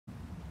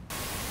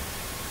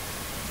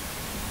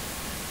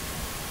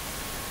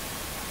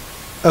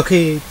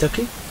Okay,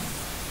 Ducky.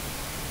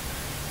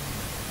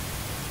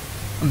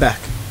 I'm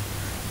back.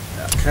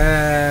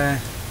 Okay.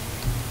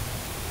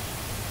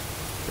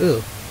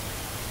 Ooh.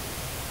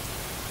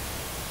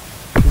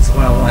 This is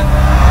what I want.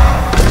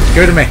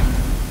 Give it to me.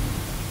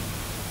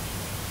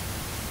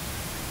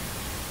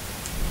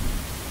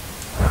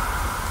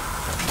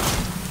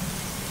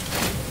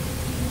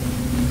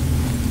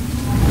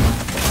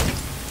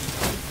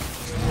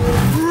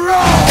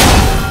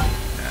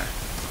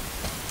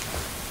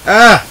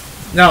 Ah!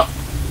 No.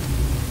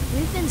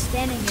 We've been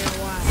standing here a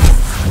while.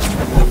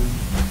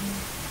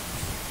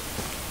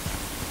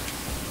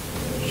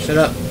 Shut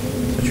up,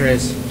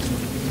 Atreus.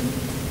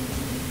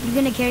 You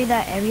gonna carry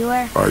that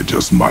everywhere? I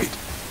just might.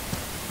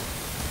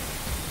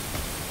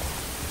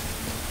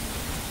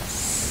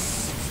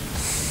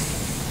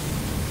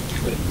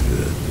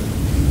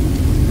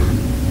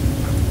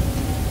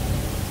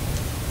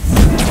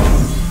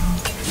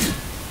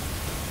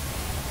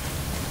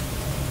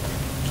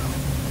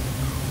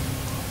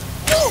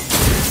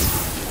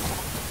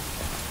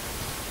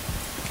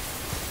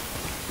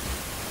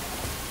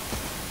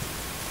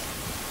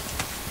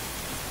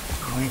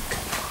 Yoink.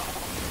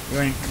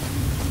 Yoink.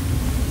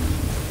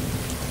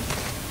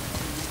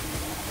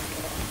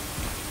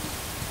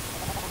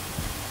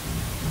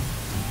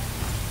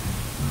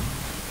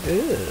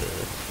 Ew.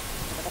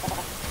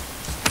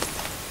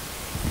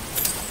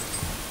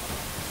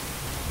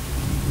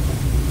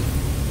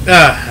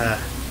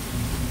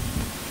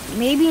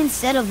 Maybe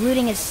instead of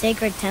looting a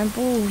sacred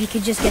temple, we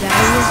could just get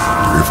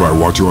out of If I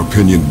want your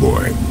opinion,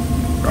 boy,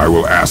 I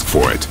will ask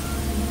for it.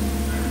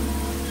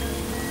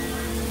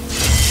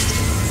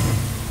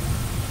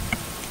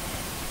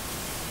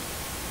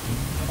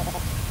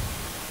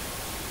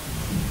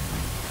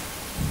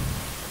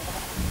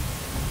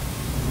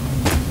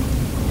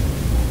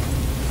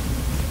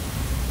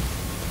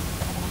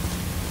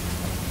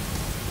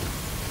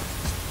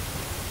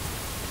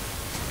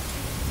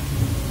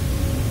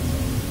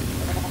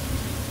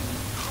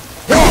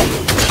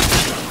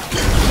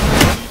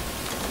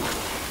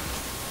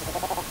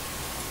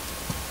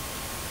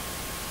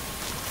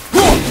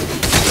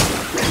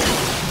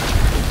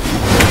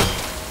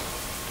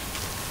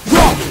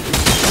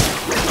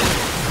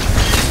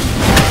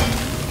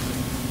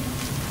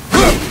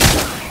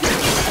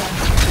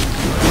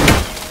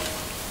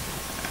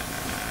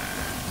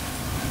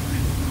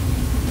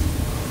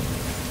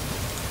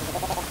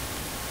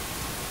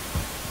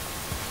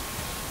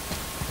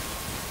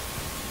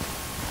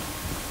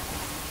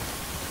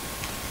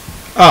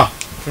 Oh,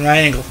 from that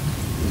angle.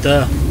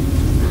 Duh.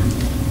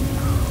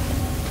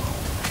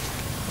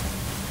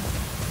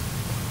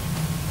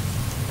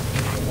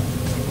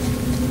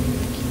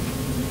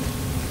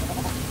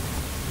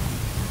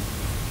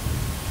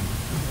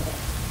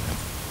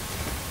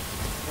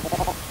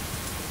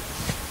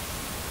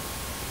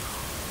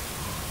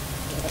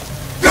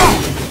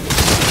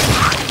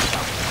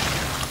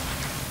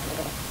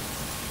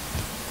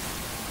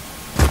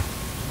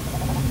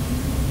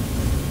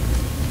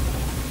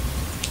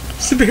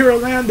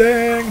 Superhero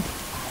landing!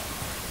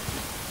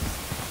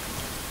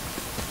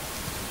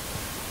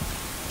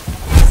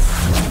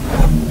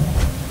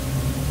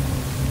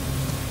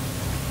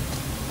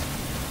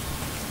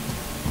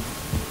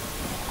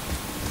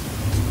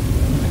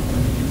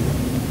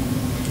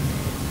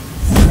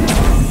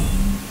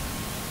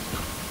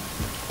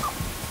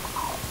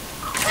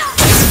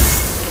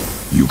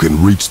 You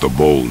can reach the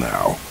bowl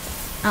now.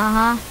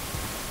 Uh-huh.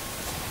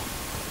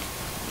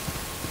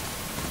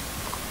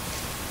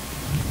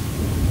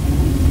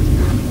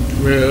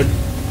 Rude.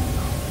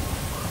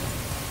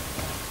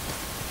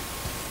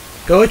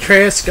 Go,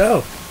 Atreus,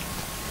 go.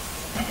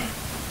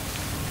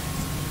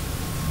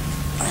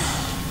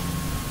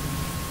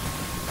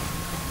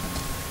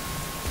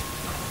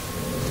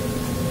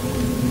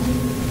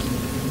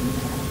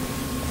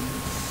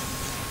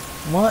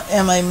 What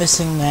am I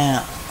missing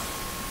now?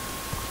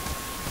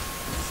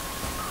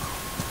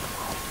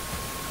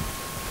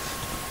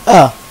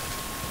 Oh.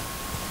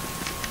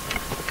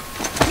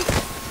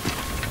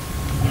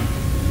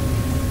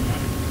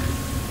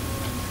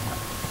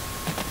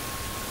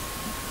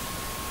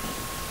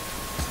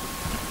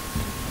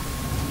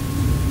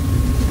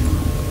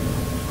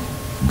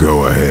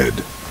 Go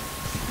ahead.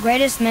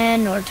 Greatest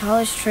man or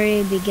tallest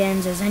tree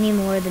begins as any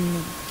more than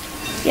me.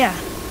 Yeah,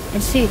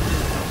 and see,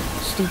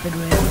 stupid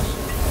rails.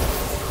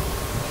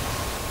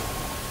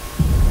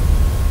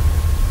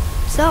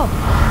 So,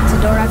 it's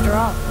a door after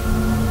all.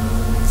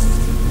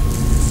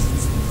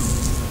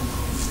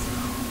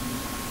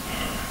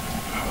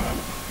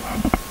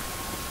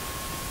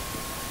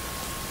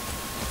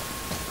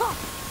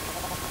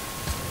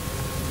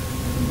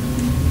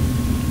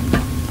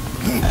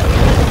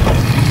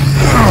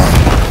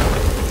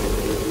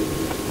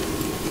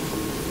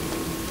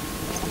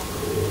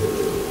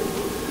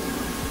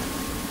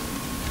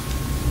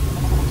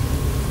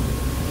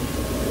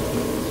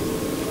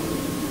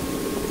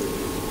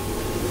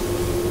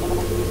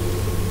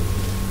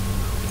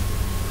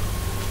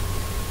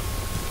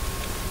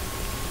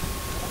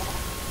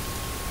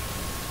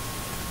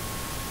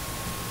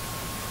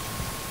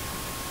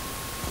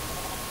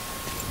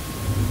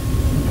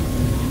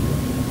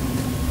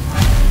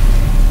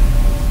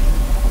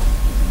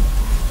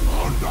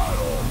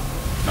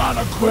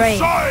 Great.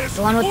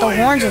 The one with the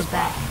horns is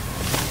back.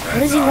 What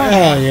does he want?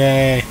 Oh,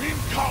 yay.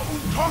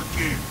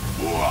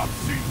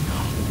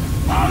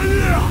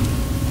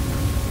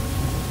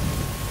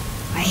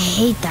 I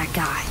hate that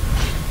guy.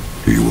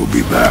 He will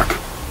be back.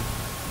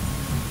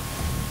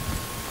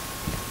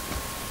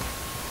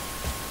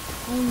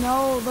 Oh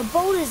no, the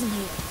boat isn't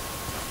here.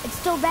 It's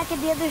still back at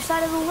the other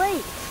side of the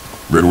lake.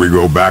 Then we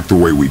go back the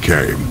way we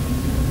came.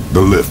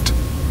 The lift.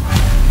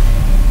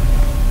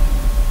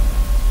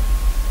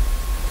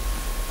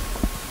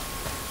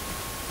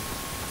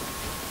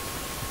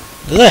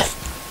 Lift.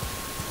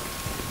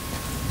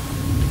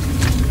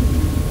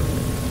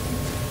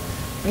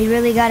 We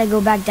really gotta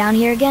go back down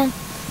here again?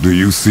 Do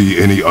you see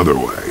any other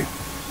way?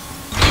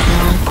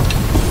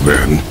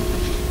 Then,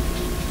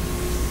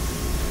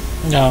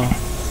 No.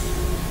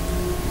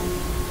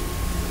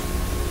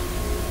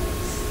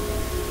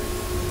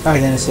 I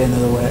didn't say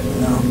another way.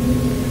 No.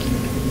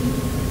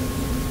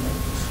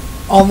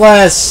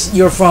 Unless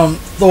you're from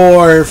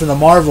Thor from the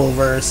Marvel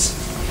verse.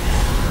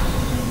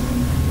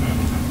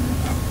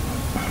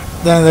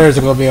 Then there's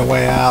gonna be a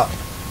way out.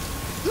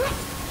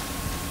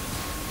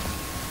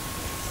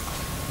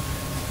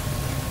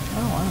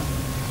 Oh wow.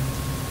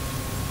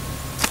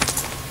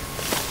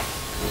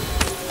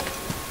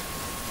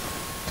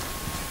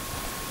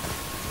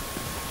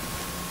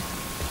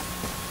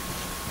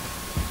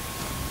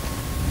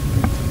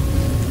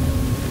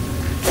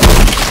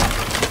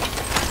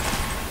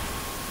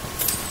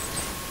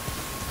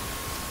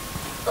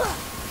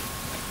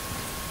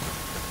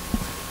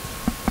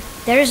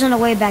 There isn't a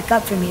way back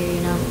up from here,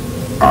 you know.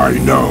 I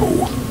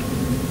know.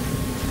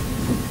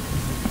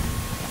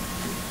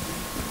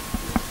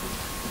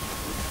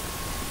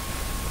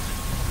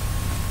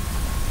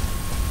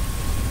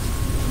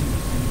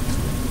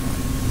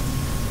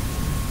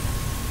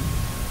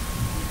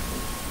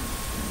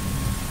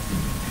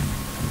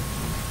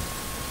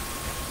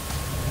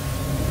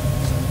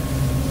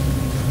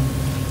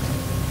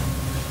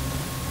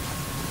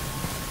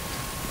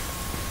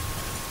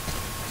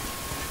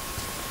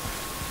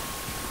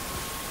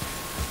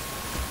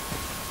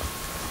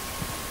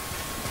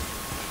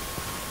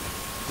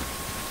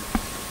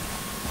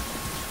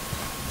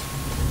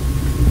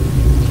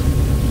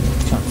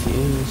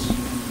 Confused.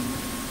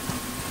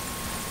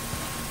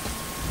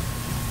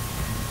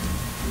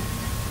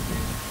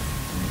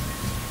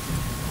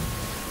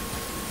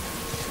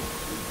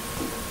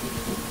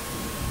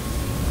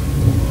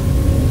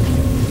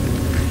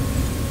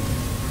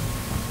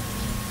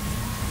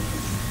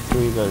 Do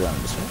we go down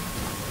this way?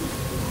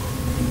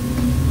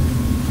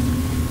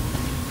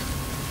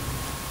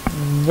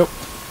 Nope.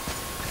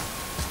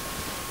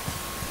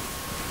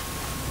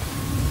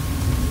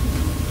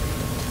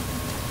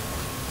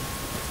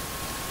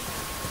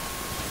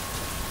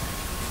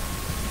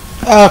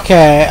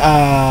 Okay,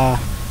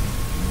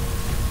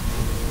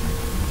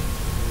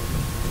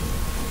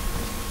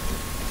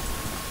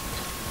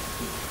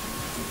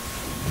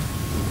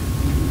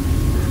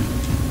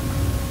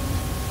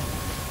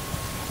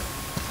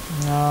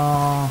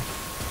 no.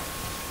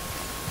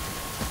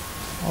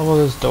 What about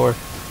this door?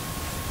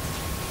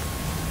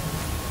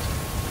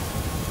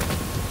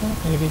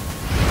 Maybe.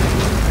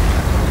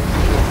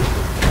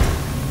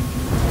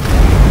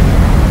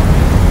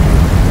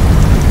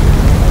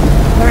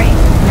 Great.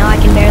 Now I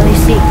can barely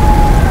see.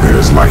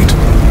 There's light.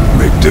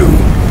 Make do.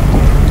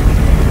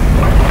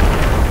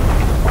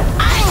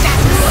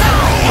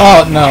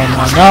 Oh no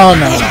no no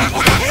no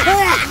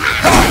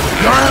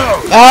no!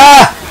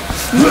 Ah!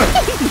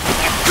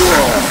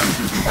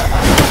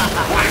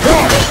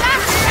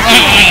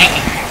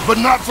 But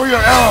not for your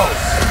arrows!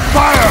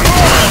 Fire!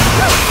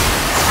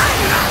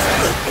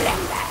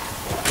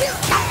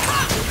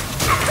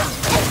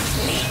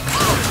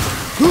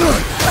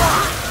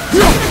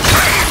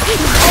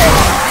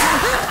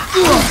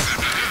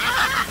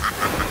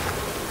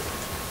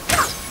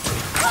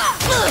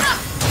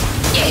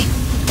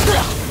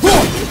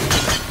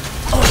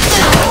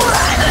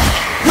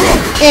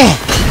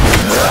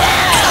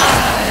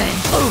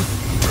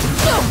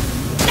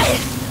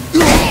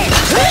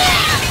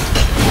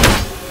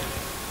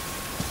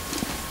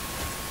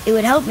 It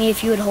would help me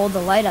if you would hold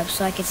the light up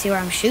so I could see where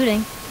I'm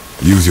shooting.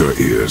 Use your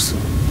ears.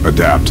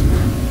 Adapt.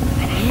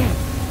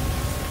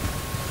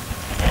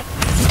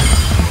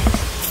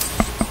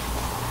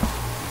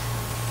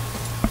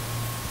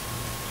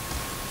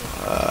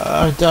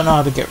 I don't know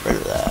how to get rid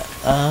of that.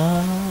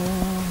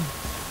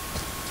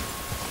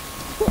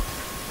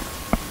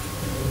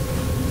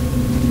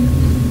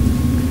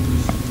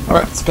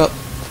 Alright, let's go.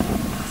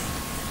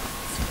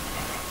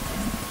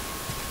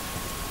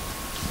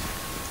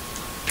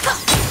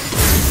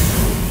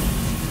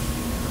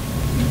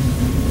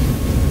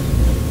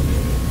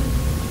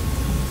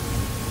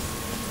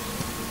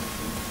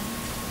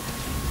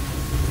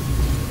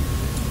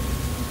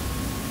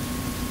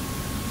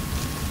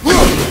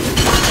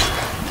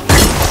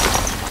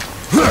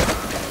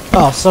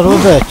 Oh, son of a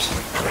bitch.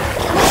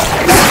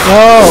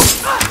 No!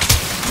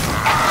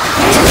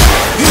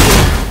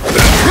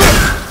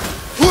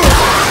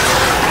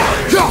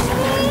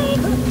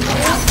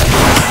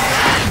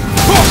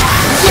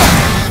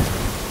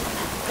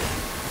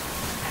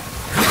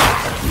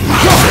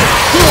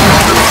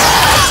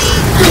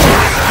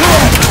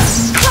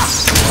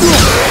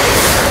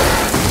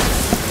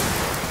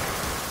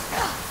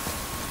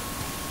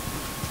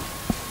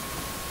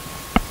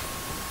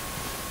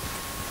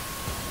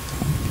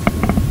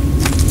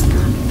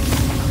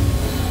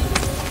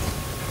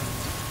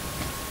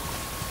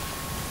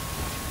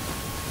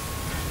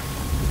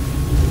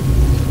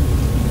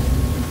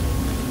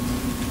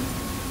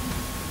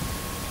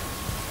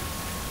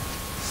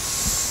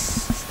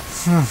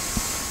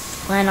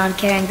 Plan on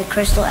carrying the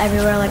crystal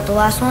everywhere like the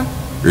last one?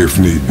 If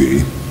need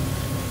be.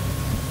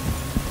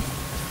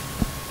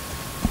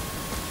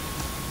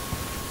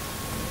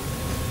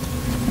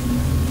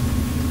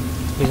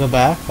 We go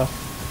back? Oh,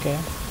 okay.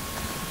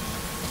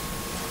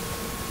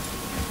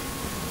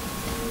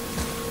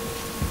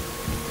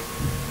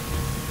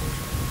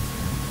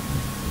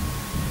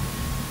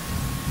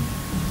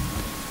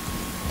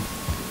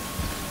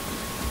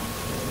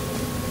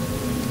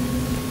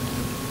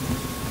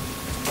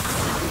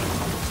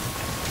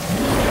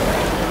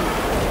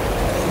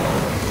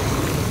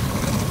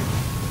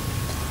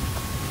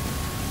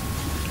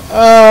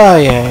 Oh,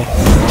 yeah.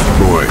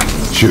 Boy,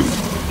 shoot.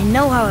 I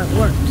know how it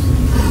works.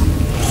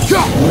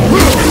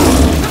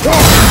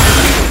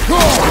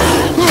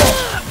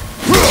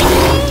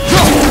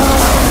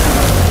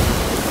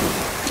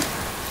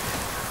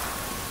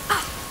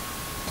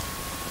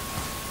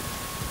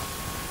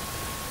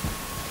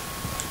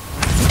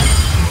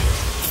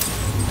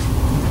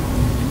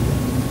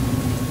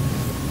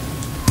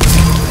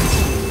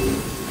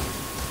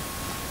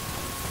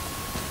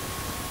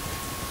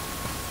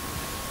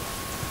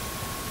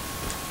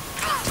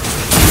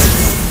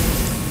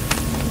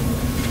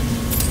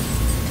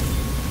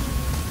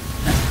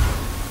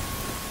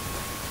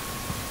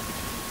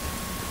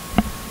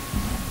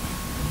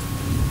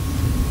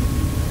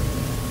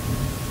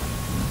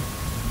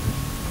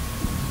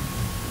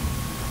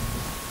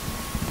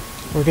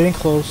 We're getting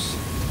close.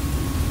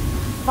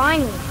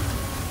 Finally!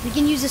 We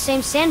can use the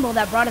same sand bowl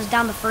that brought us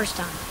down the first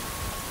time.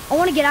 I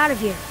want to get out of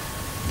here.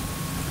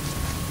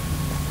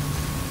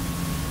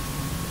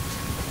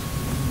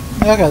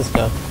 Yeah, let's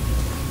go.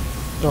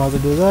 Don't have to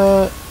do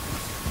that.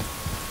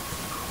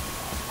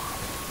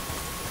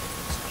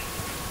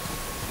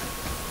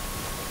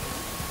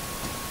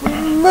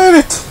 We made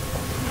it!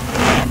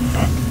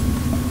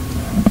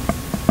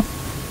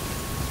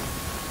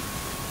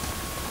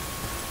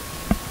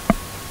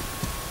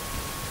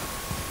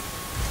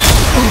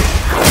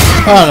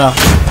 Oh no.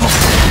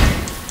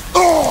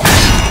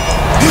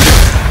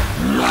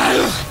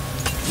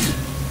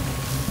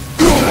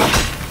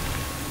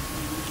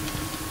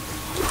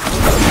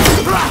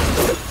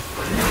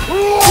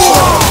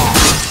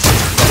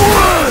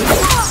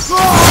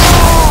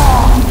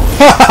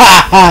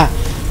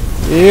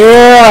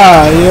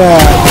 Yeah.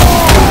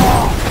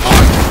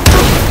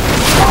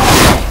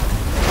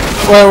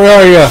 Where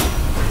are you?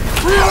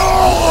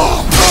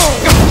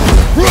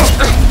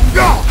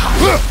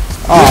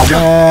 Oh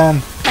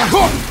man.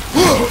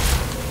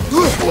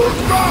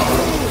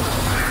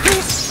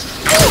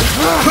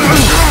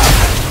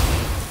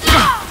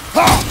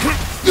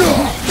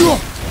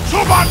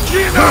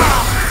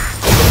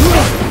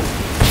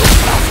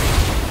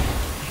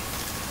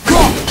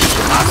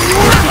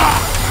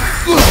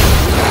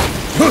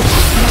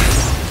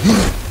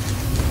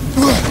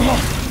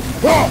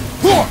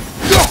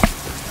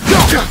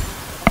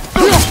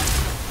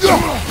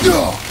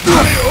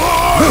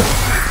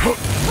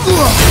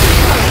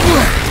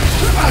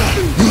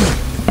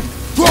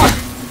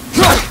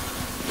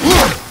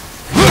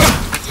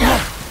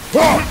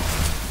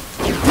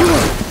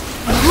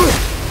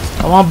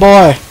 Come on,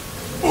 boy.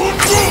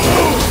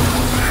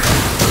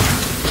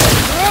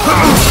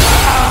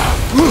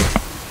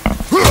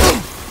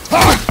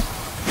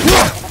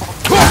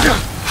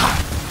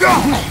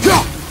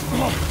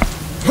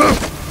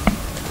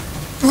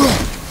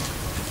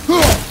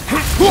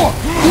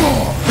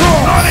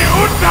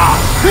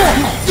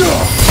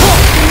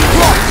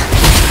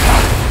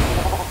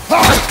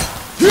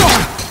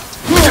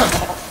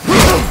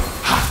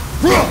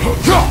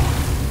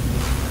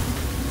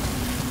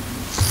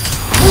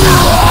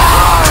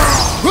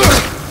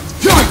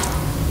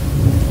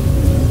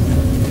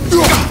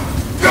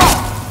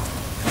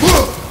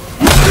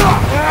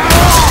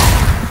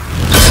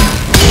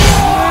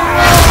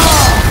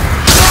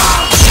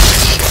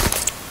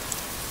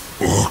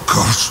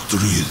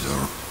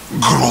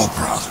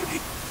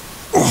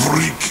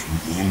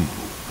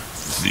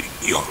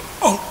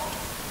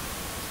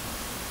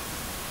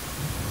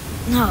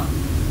 No,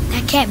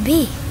 that can't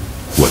be.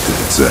 What did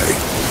it say?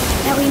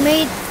 That we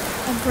made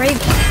a grave.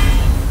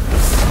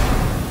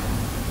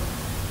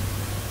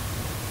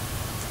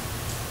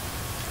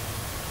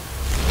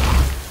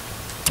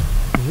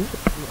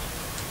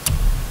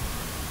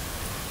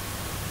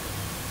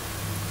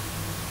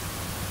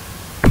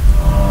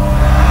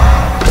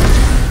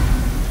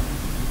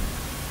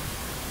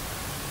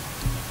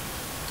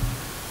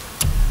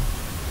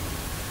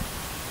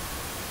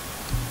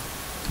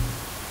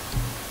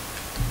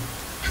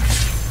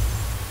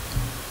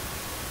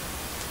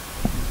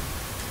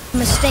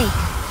 Mistake.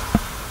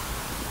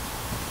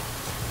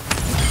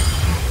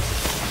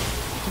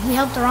 Did we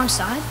help the wrong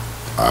side?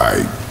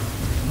 That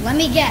Let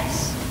me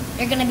guess.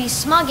 You're gonna be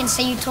smug and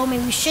say you told me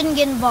we shouldn't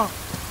get involved.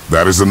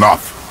 is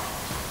enough.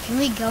 Can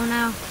we go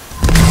now?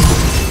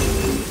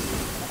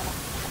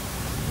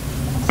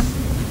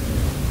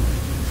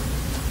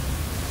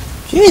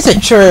 She's a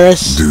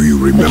Atreus. Do you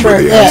remember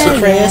the Yes, answer?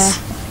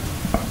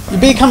 Atreus.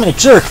 You're becoming a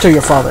jerk to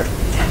your father.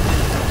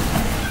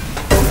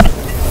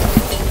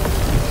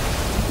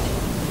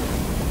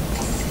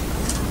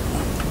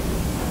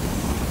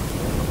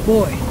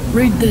 Boy,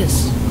 read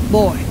this.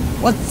 Boy,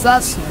 what's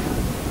that say?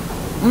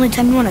 Only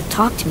time you want to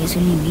talk to me is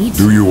when you need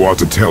Do you want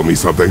to tell me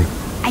something?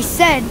 I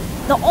said,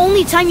 the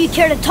only time you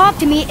care to talk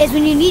to me is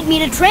when you need me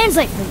to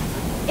translate for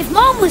you. If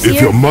Mom was If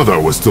here... your mother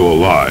was still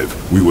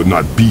alive, we would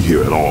not be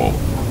here at all.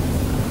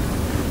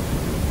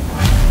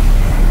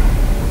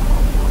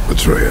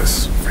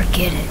 Atreus.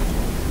 Forget it.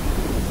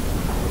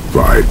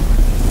 Right.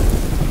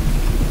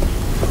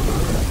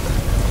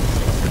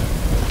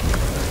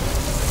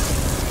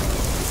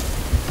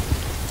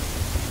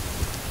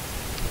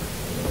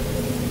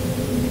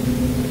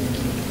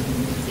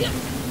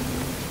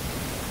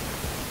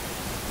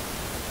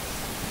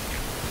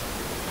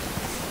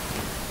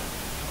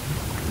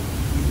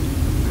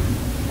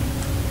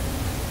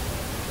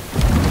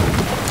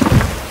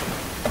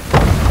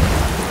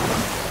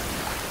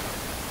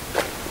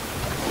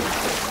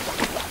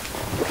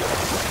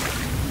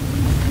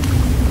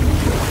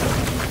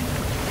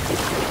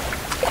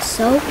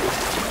 So?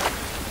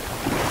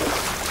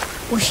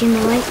 Was she in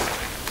the light?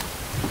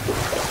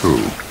 Who?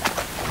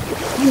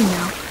 You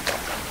know.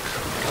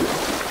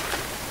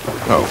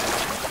 Oh.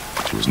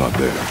 She was not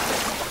there.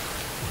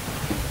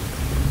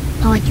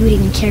 Not like you would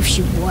even care if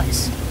she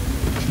was.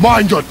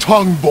 Mind your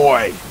tongue,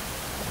 boy!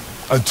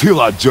 Until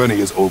our journey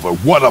is over,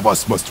 one of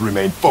us must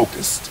remain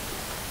focused.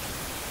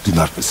 Do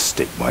not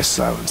mistake my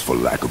silence for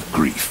lack of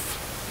grief.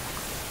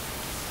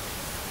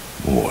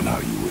 Mourn how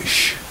you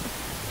wish.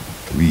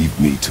 Leave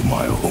me to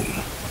my own.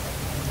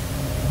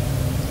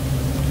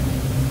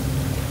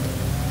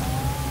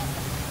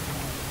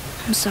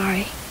 I'm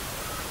sorry.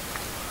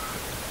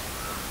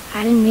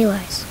 I didn't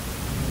realize.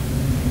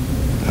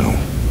 No.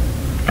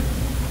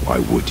 Why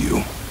would you?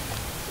 You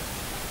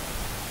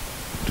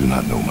do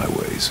not know my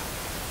ways.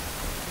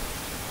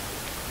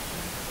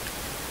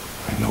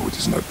 I know it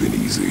has not been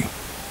easy.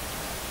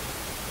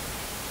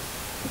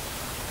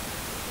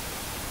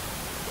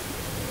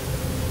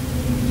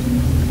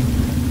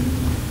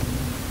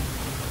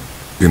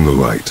 In the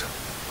light,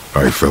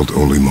 I felt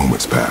only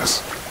moments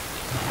pass.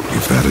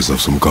 If that is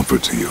of some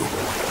comfort to you.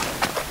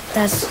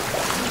 That's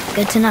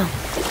good to know.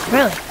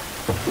 Really.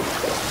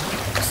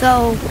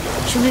 So,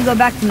 should we go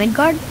back to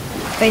Midgard?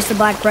 Face the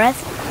Black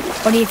Breath?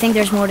 Or do you think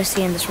there's more to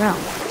see in this realm?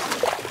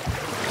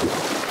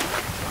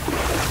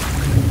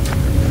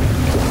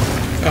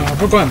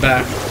 We're going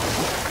back.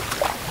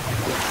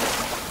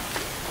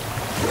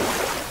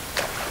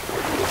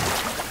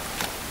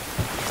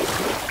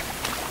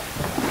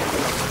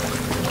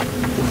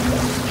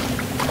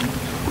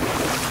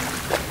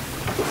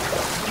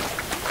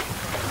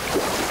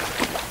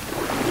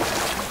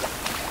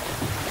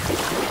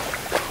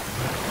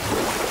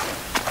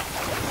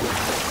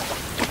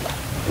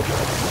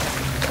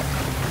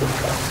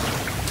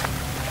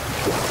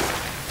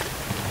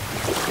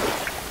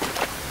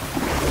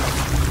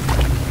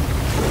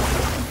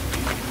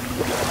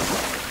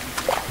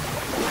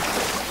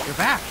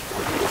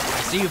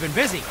 You've been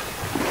busy.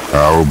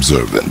 How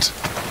observant.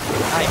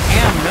 I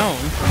am known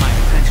for my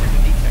attention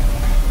to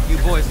detail. You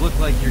boys look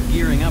like you're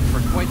gearing up for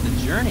quite the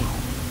journey.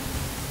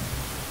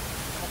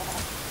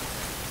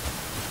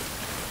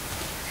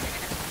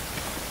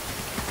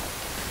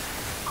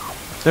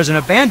 There's an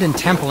abandoned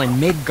temple in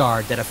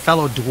Midgard that a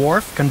fellow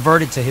dwarf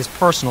converted to his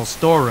personal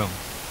storeroom.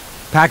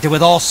 Packed it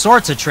with all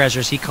sorts of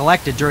treasures he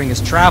collected during his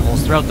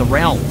travels throughout the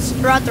realms.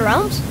 Throughout the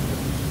realms?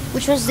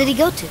 Which ones did he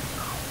go to?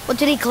 What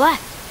did he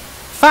collect?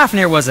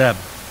 Fafnir was a,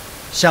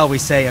 shall we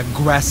say,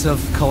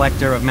 aggressive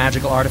collector of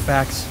magical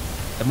artifacts.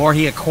 The more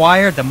he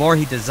acquired, the more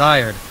he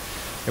desired.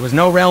 There was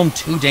no realm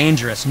too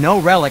dangerous, no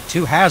relic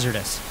too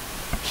hazardous.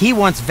 He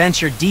once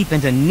ventured deep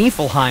into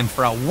Niflheim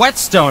for a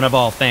whetstone of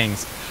all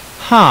things.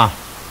 Huh.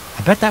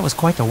 I bet that was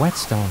quite the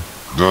whetstone.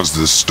 Does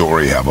this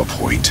story have a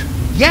point?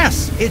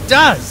 Yes, it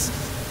does!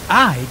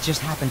 I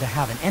just happen to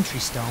have an entry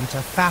stone to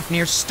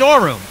Fafnir's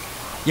storeroom.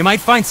 You might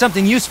find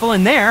something useful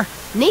in there.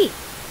 Neat.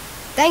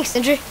 Thanks,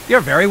 Sindri. You're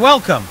very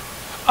welcome.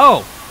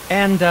 Oh,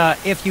 and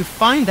if you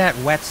find that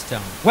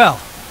whetstone, well,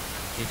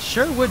 it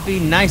sure would be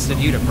nice of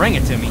you to bring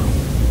it to me.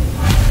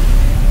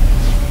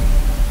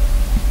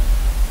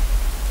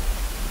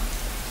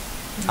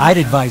 I'd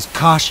advise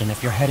caution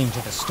if you're heading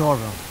to the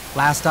storeroom.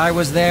 Last I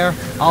was there,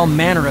 all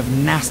manner of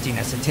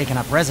nastiness had taken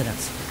up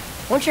residence.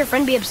 Won't your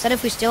friend be upset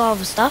if we steal all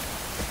the stuff?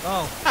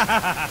 Oh,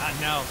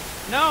 no.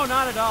 No,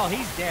 not at all.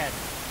 He's dead.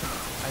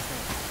 I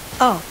think.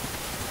 Oh,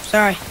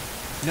 sorry.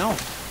 No,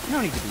 you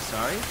don't need to be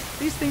sorry.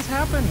 These things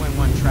happen when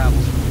one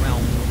travels from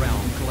realm to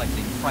realm,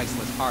 collecting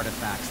priceless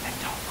artifacts that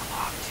don't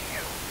belong to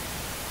you.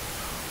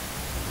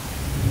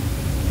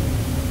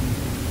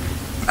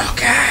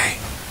 Okay.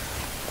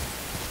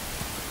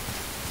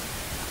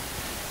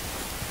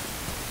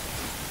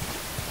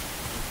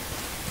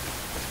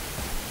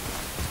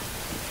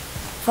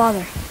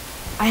 Father,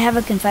 I have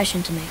a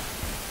confession to make.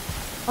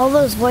 All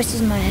those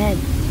voices in my head,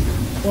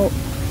 well,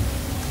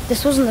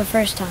 this wasn't the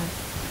first time.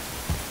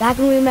 Back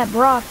when we met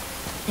Brock,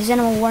 his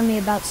animal warned me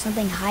about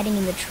something hiding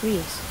in the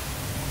trees.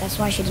 That's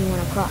why she didn't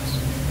want to cross.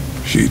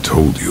 She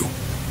told you.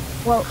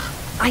 Well,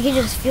 I could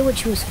just feel what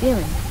she was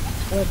feeling,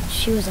 what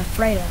she was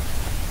afraid of.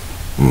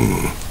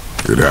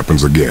 It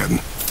happens again.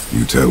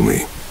 You tell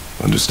me.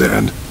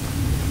 Understand?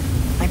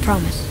 I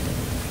promise.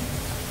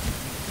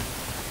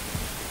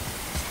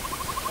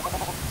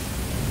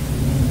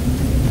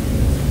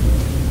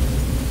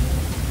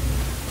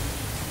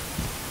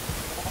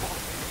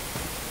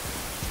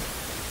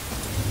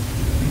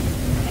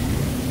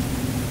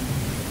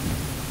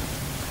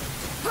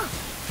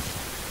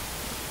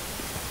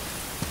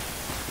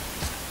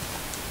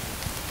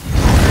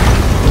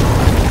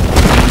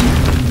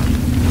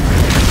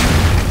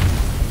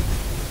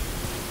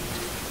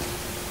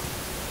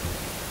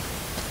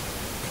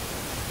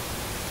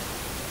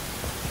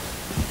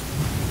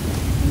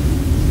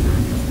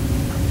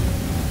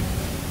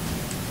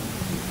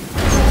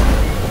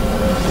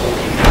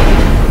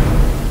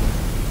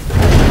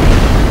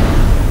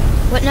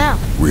 What now?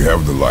 We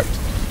have the light.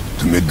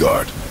 To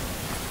Midgard.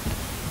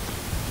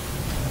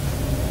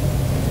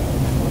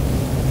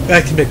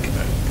 Back to Midgard.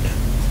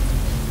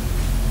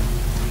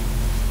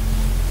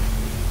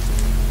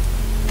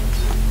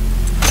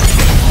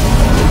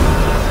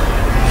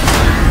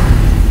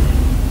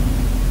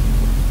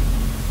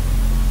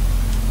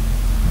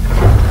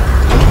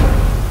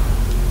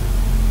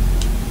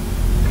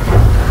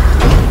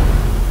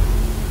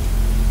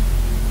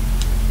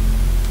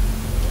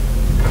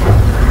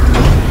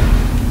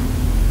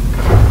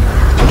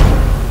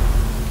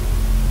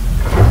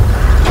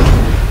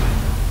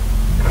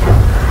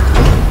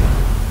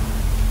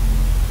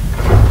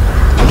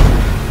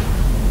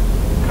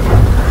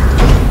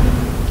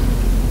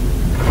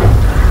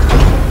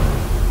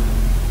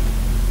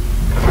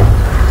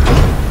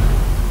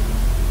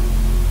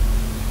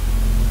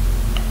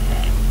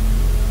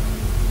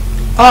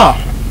 Ah!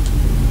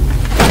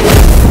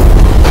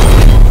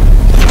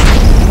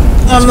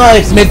 I'm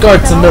like,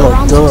 Midgard's the middle,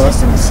 realms duh.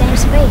 exist in the same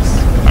space,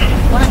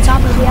 one on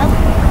top of the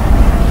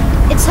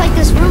other. It's like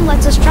this room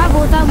lets us travel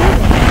without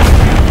moving.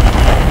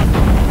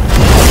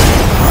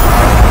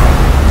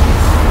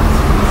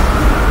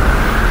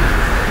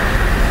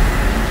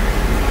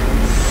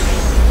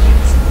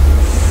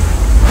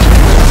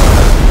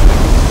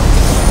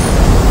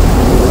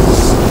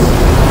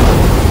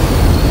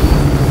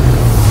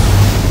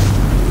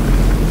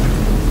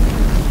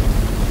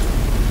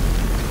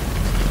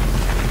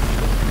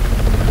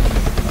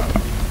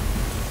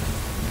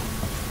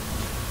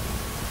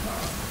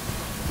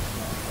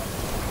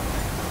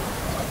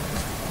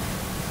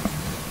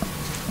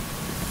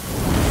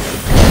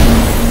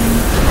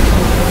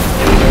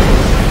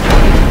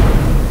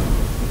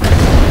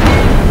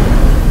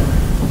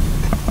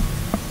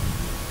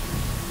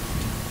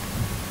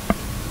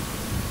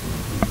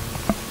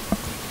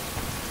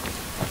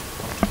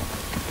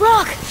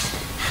 Brock!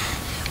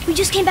 We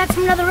just came back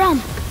from another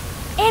realm.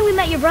 And we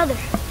met your brother.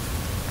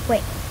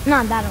 Wait,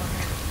 not in that order.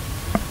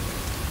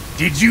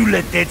 Did you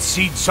let that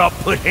seed sop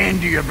put hand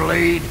to your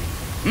blade?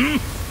 Hmm?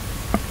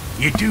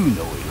 You do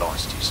know he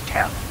lost his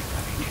talent,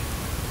 right?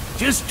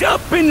 Just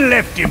up and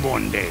left him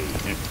one day.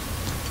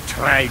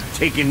 Tried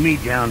taking me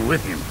down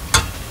with him.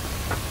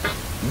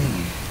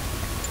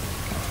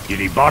 Did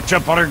he botch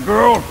up on her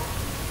girl?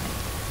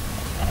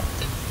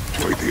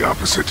 Quite the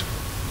opposite.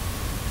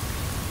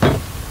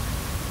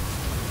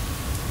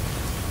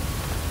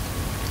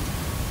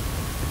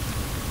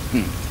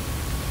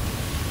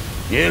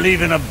 Yeah,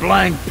 even a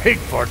blind pig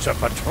farts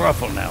up a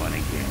truffle now and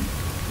again.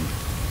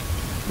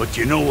 But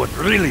you know what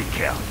really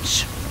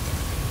counts?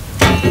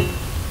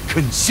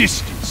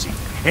 Consistency.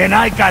 And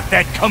I got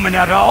that coming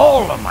out of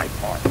all of my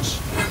parts.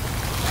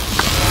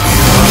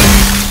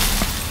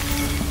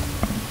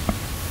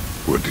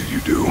 What did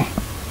you do?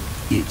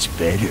 It's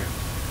better.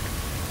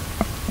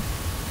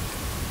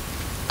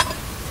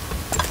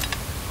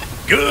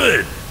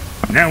 Good!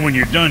 Now when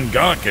you're done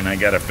gawking, I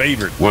got a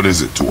favor. What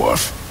is it,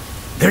 Dwarf?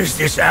 There's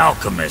this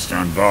alchemist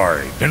on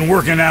Vari. Been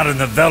working out in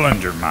the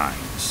Velander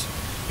mines.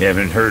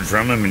 Haven't heard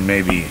from him in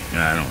maybe,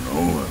 I don't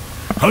know,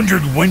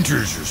 100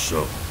 winters or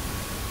so.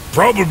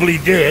 Probably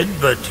dead,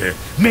 but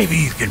maybe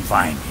you can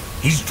find him.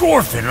 He's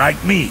dwarfing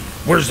like me.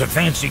 Wears a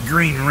fancy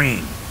green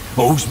ring.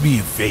 Owes me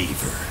a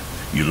favor.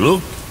 You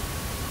look?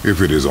 If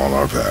it is on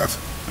our path.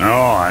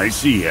 Oh, I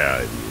see how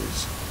it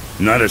is.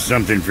 Not a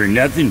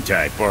something-for-nothing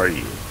type, are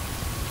you?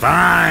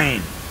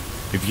 Fine.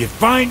 If you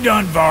find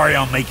Andvari,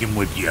 I'll make him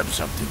whip you up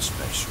something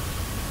special.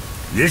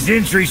 This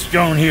entry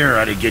stone here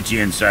ought to get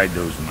you inside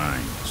those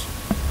mines.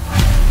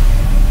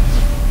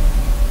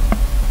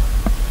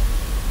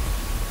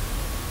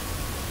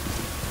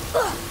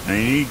 I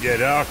need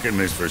that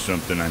alchemist for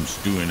something I'm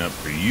stewing up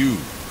for you.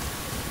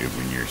 If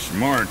when you're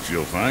smart,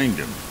 you'll find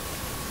him.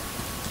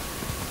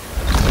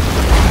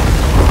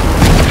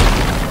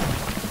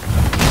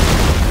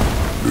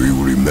 Do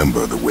you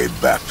remember the way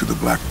back to the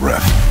Black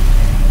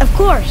Breath? Of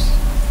course.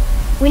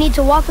 We need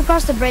to walk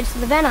across the bridge to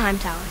the Vanaheim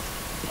Tower.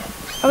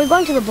 Are we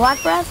going to the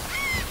Black Breath?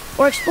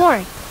 Or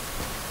exploring?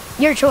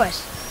 Your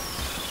choice.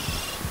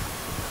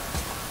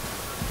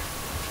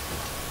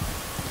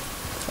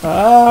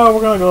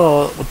 We're gonna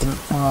go with the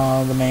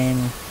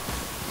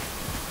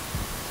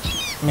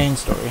main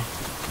story.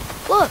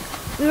 Look,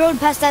 we rode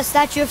past that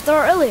statue of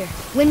Thor earlier,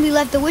 when we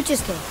left the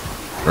Witch's Cave.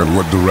 And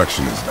what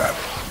direction is that?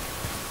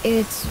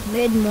 It's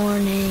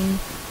mid-morning.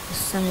 The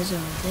sun is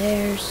over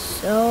there,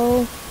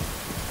 so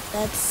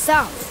that's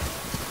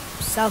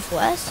south.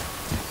 Southwest?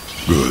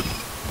 Good.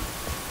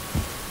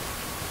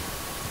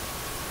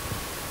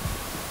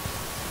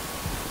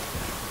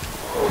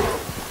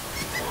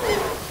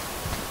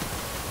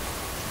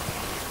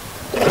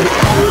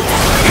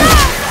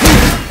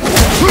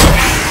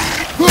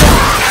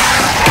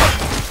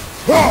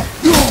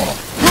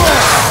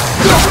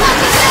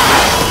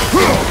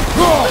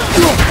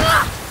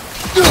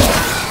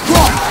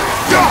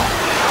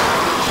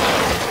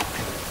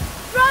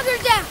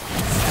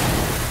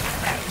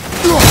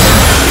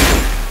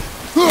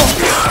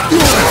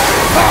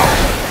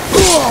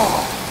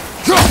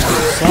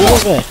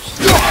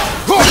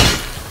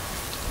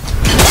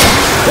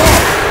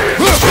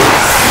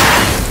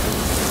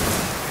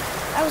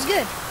 That was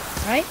good,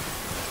 right?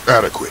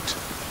 Adequate.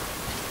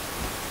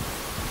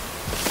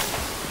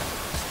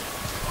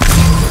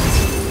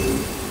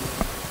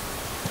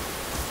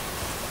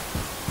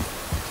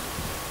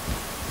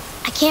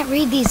 I can't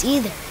read these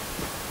either,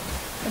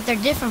 but they're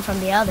different from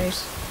the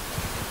others.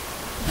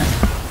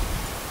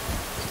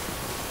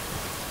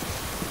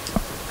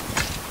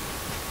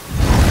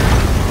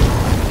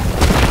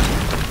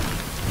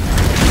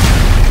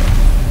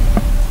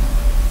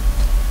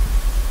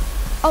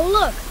 Oh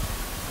look!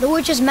 The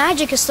witch's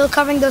magic is still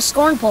covering those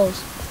scorn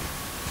poles.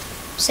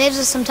 Saves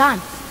us some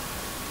time.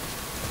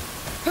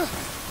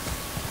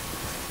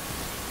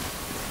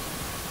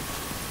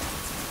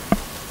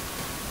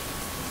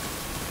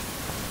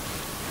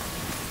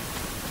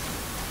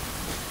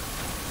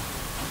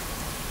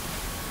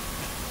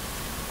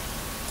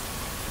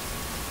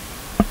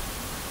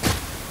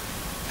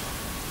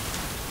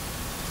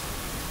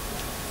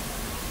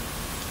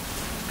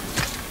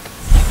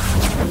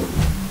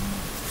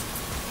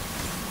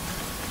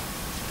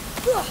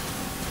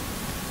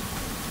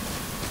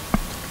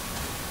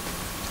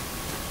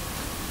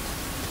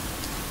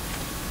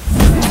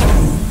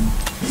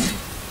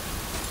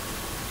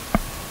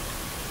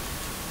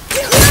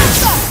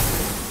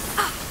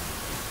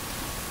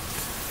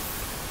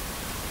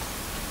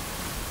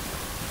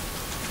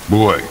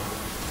 Boy.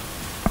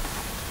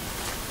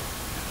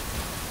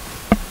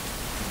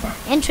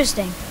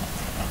 Interesting.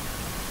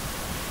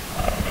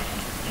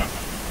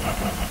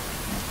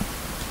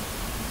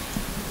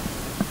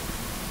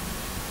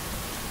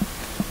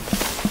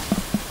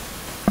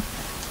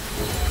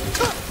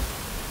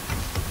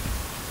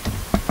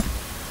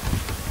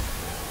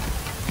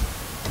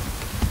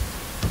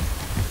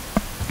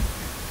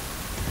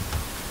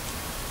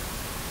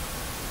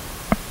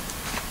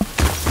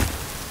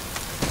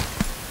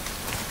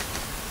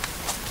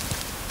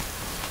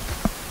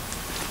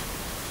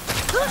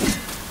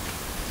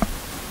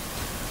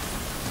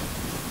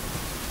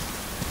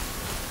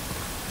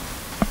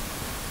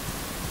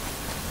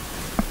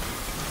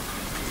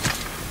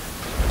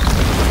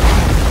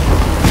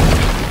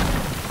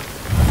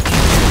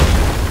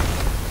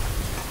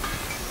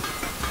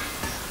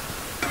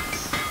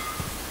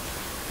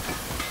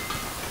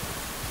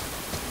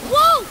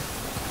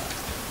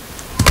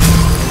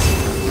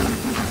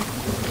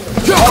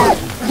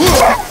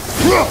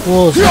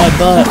 Wolves, my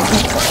butt.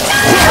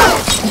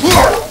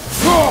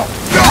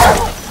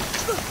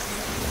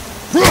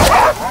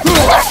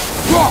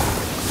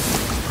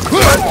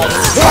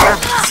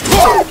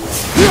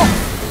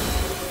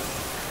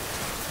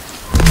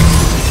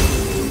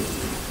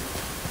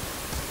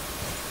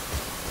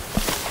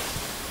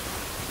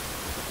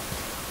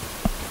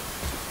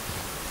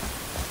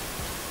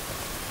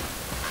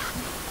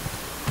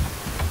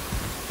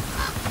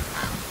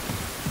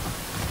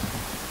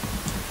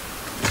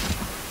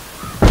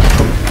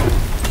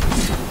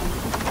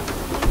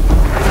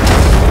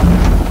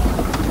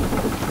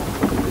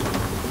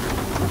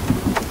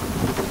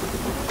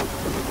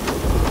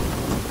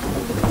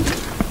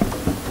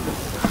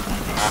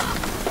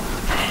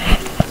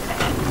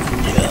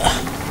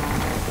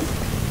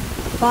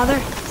 Father,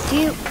 do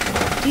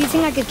you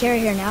think I could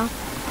carry her now?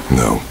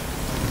 No.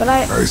 But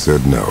I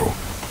said no.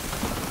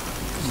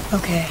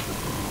 Okay.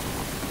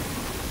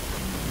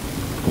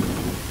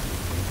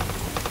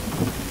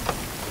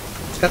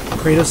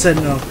 Kratos said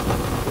no.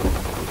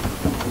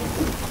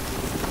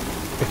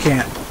 I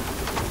can't.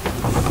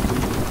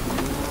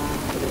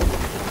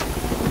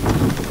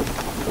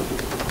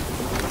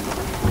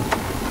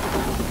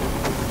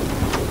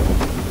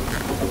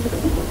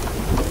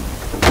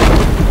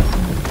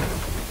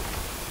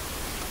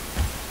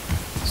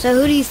 So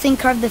who do you think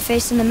carved the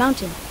face in the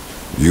mountain?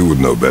 You would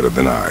know better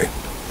than I.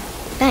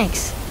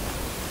 Thanks.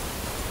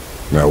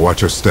 Now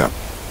watch your step.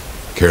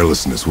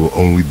 Carelessness will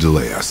only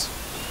delay us.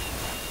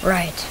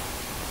 Right.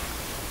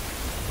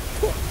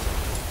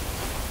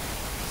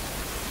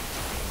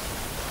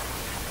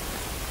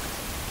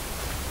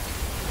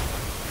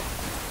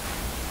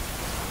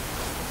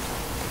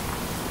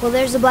 Well,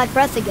 there's the Black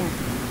Breath again.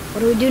 What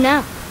do we do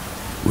now?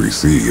 We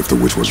see if the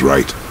witch was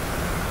right.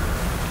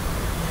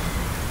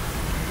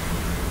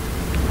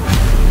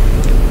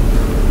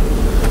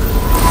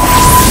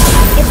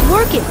 It's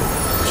working!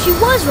 She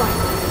was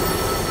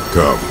right!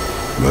 Come,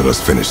 let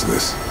us finish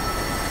this.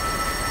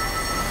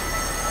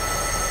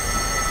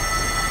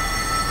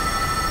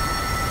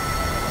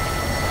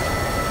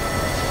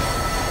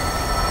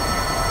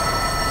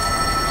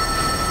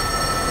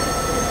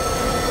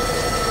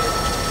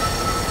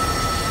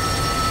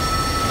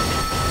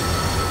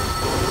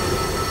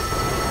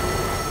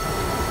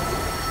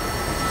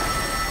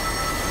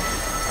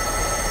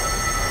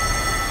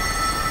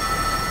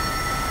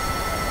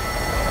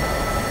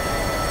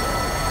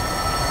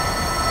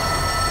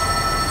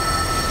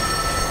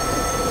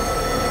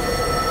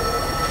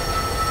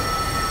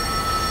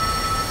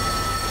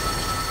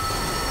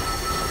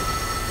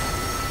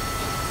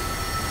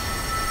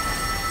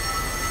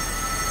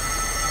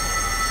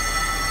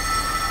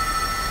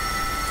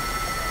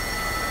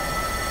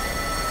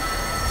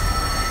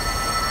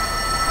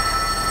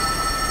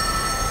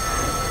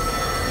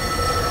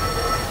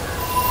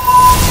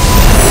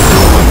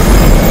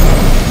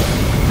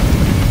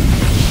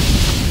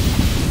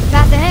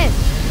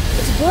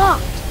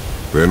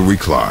 Then we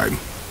climb.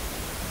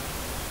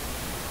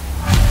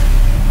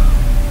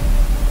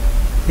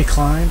 We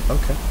climb?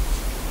 Okay.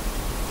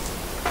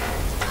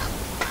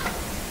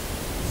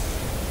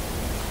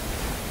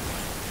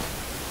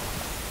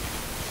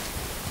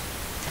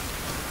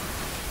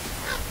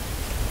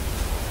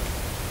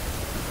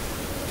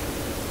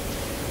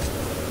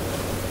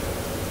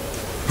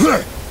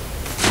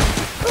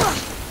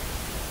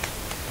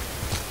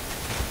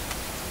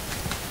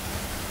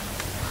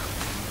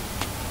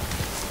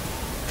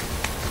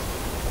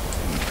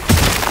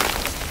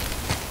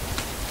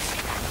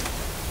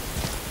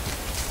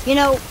 You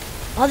know,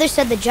 Mother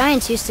said the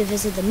giants used to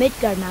visit the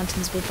Midgard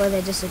Mountains before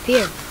they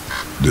disappeared.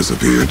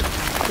 Disappeared?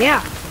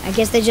 Yeah, I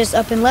guess they just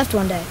up and left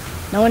one day.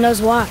 No one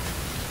knows why.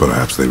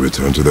 Perhaps they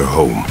returned to their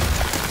home.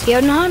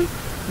 Jotunheim?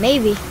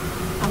 Maybe.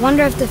 I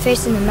wonder if the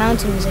face in the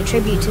mountain was a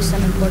tribute to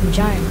some important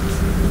giant.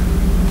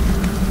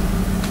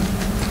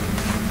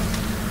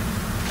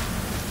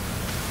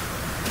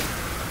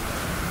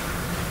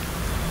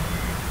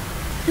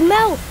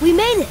 Mel, we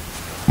made it!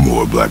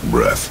 More black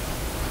breath.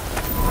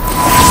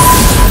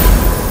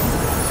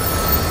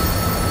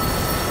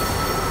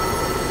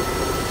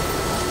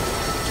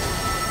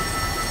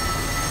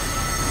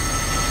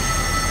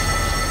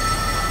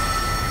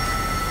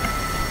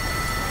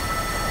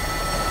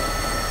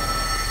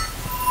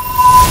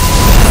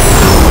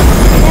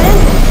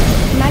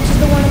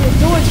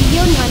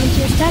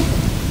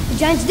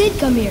 The giants did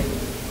come here.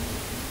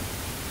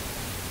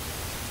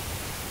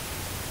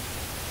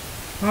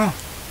 Oh,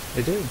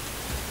 they did.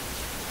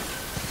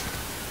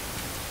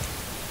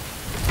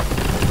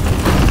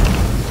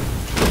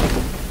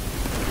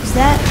 Is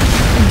that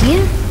a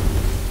deer?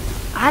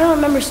 I don't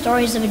remember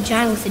stories of a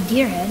giant with a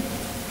deer head.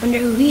 Wonder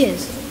who he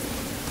is.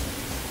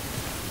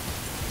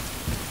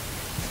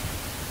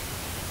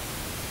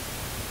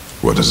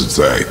 What does it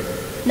say?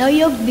 No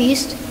yoked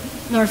beast,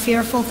 nor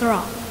fearful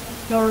thrall,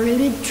 nor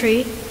rooted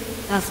tree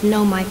doth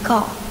know my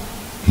call.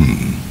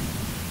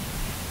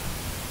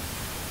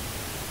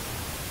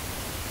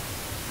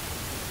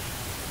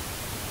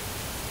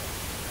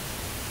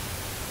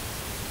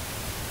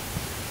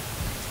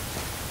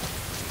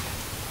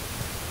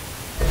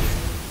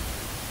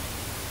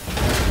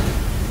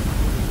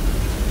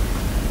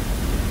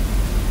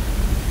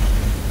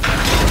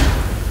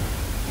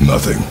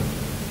 Nothing.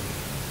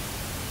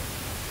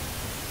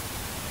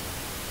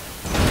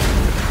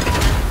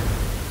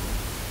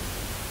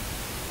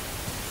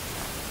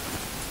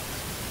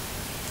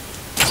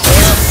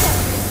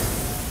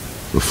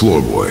 The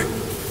floor boy.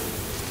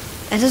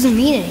 That doesn't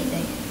mean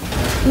anything.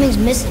 Something's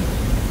missing.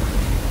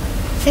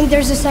 Think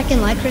there's a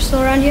second light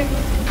crystal around here?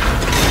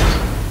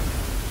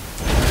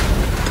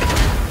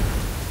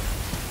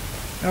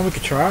 Yeah, we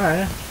could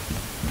try.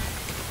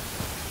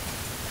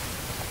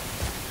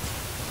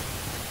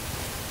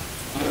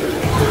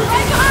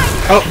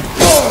 Oh!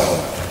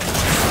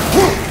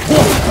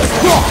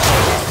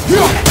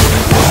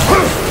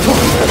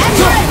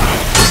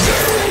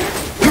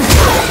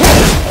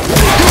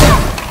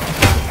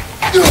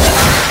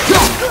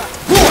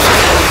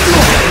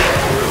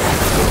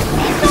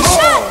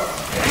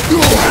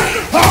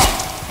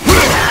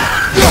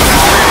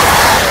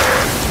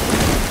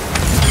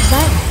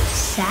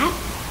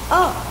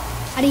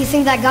 How do you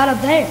think that got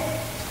up there?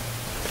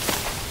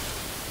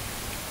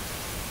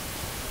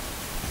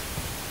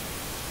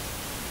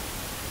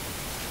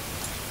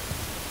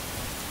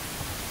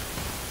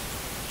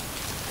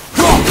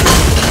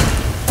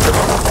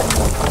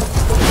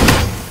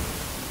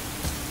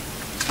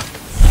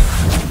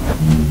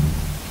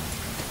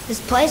 This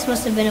place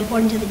must have been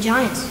important to the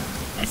giants.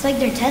 It's like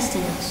they're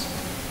testing us.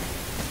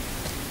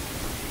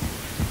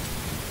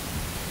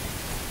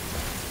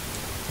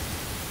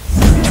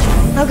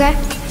 Okay,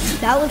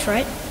 that looks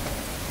right.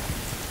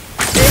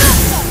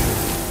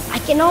 I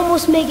can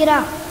almost make it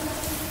out.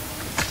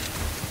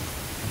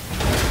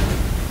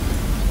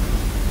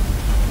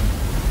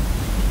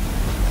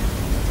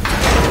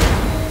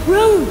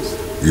 Runes!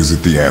 Is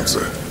it the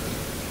answer?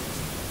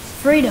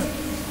 Freedom.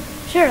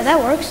 Sure, that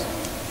works.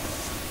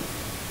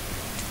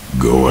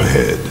 Go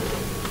ahead.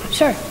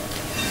 Sure.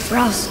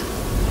 Rouse.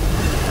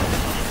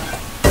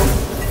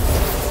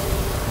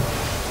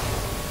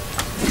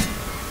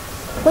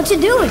 What you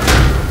doing?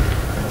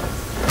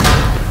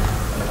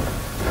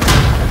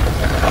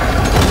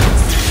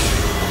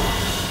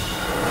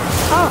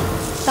 Oh,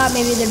 thought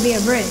maybe there'd be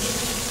a bridge.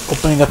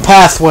 Opening a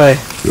pathway.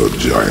 Your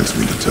giants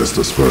mean to test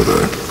us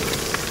further.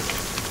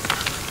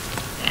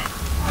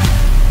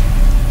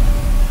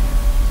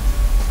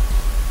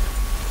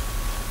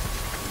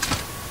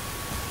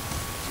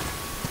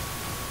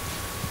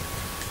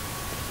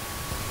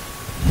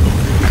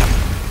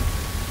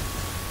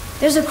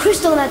 There's a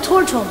crystal in that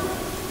torch hole.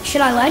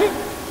 Should I light it?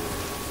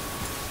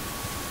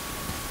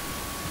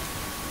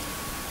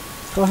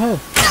 Go ahead.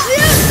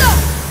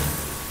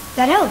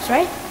 That helps,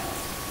 right?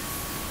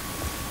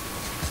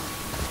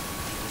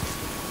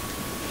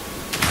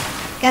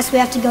 Guess we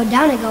have to go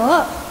down and go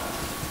up.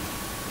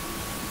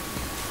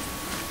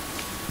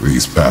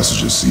 These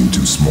passages seem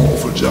too small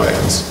for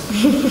giants.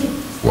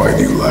 Why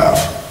do you laugh?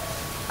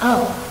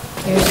 Oh,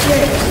 you're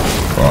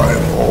serious. I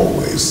am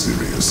always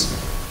serious.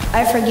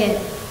 I forget.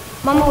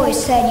 Mom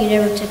always said you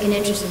never took an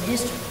interest in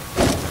history.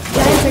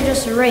 Giants are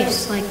just a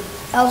race, like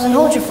elves and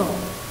Holgerfolk.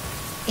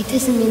 It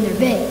doesn't mean they're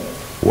big.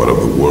 What of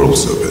the world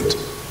serpent?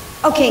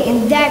 Okay,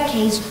 in that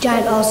case,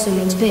 giant also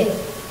means big.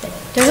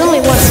 There's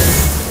only one.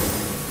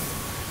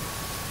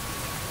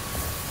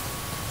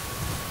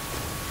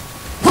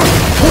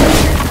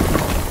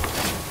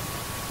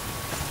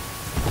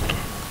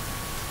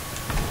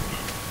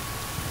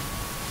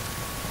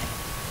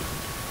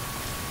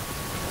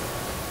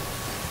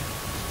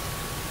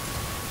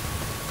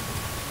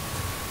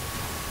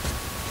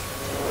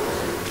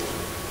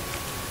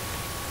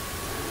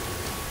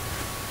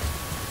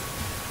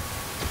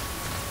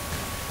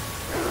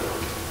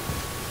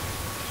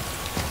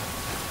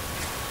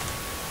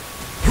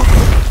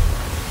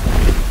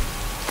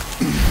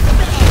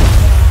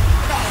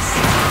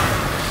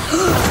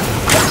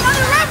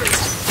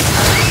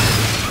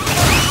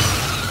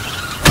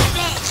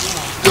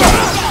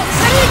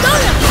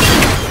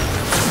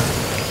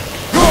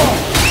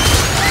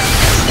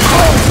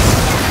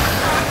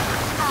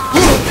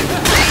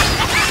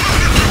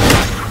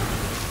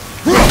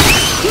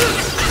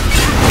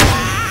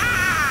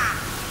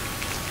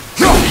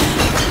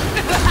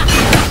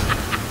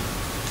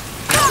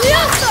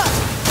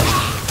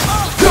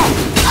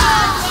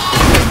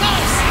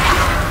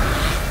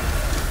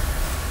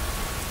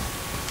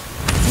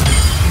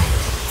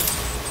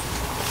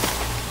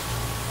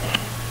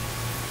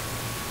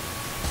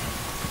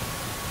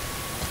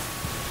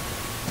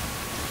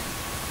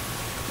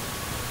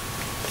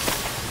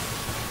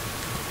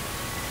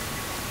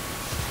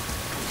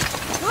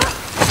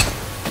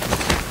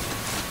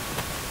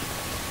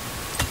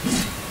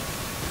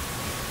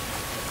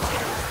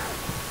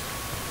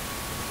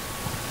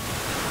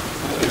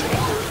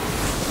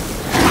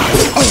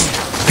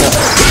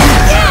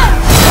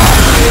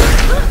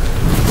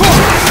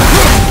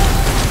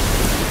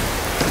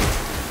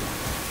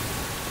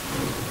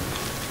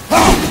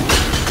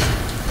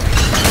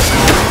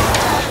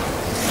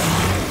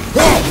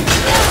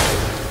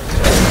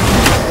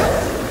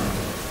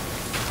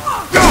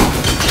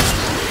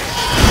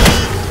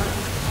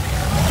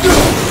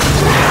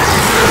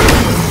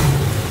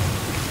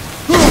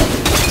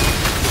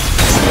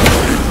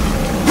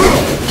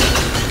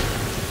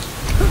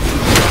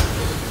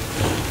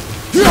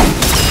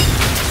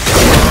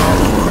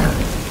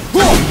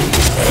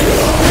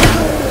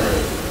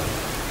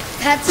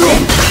 That's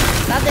it.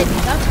 Thought they'd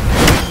be done.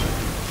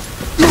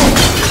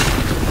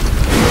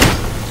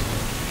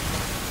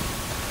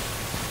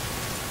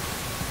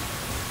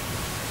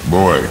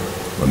 Boy,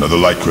 another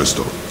light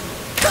crystal.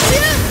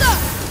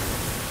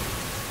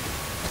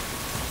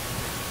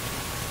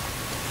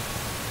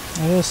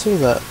 I didn't see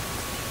that.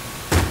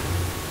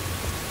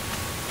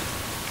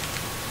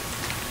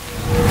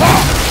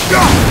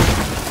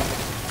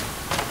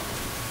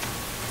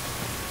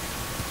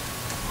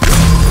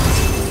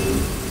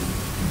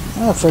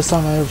 Oh, first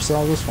time I ever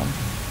saw this one.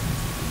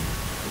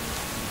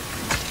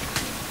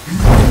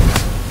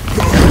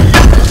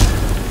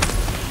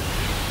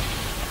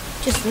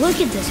 Just look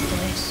at this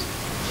place.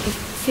 It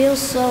feels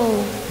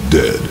so...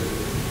 Dead.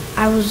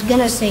 I was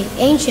gonna say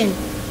ancient,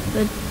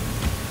 but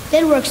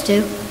dead works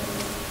too.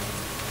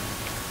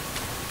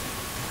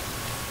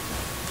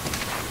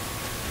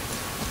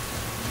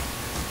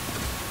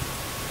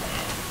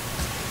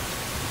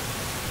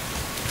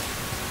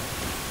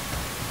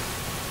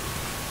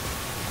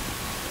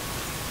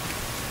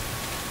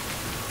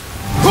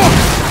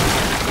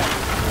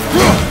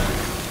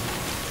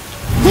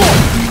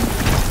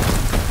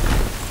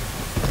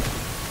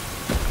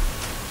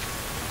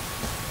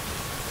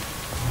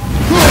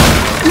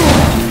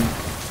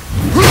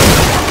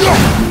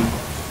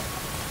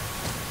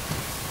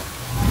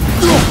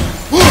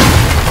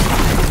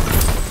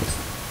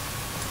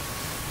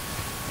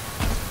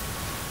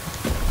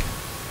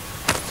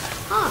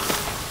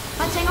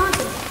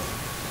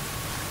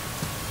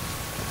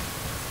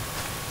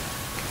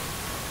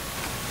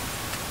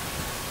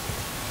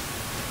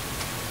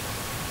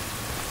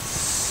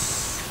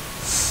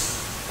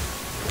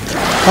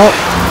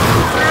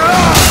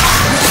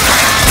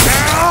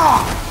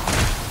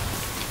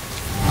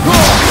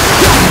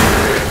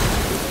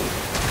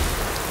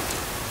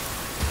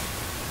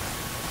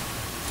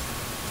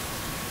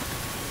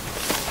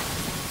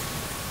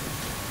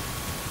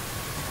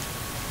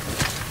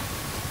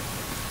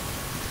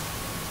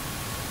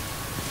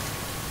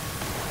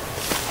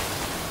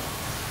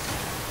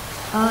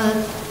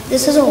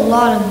 This is a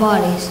lot of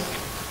bodies.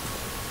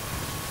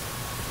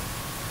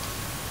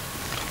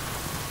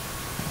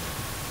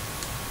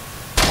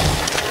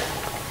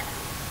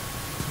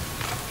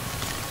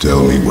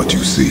 Tell me what you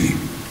see.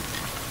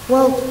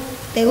 Well,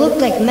 they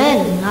look like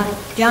men, not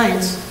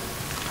giants.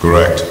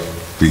 Correct.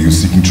 Are you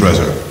seeking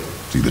treasure?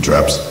 See the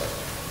traps?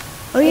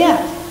 Oh yeah,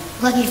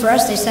 lucky for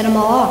us they set them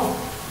all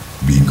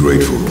off. Be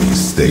grateful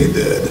these stay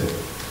dead.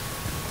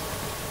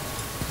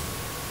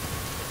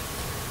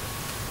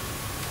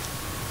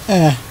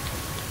 The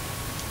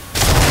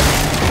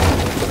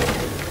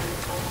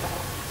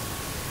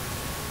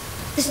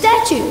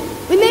statue!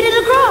 We made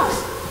it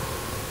across!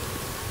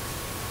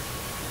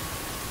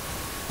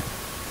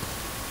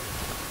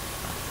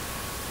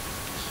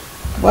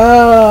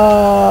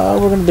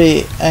 Well, we're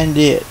gonna end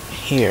it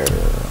here.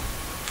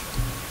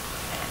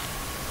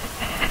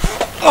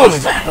 Oh,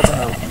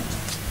 that's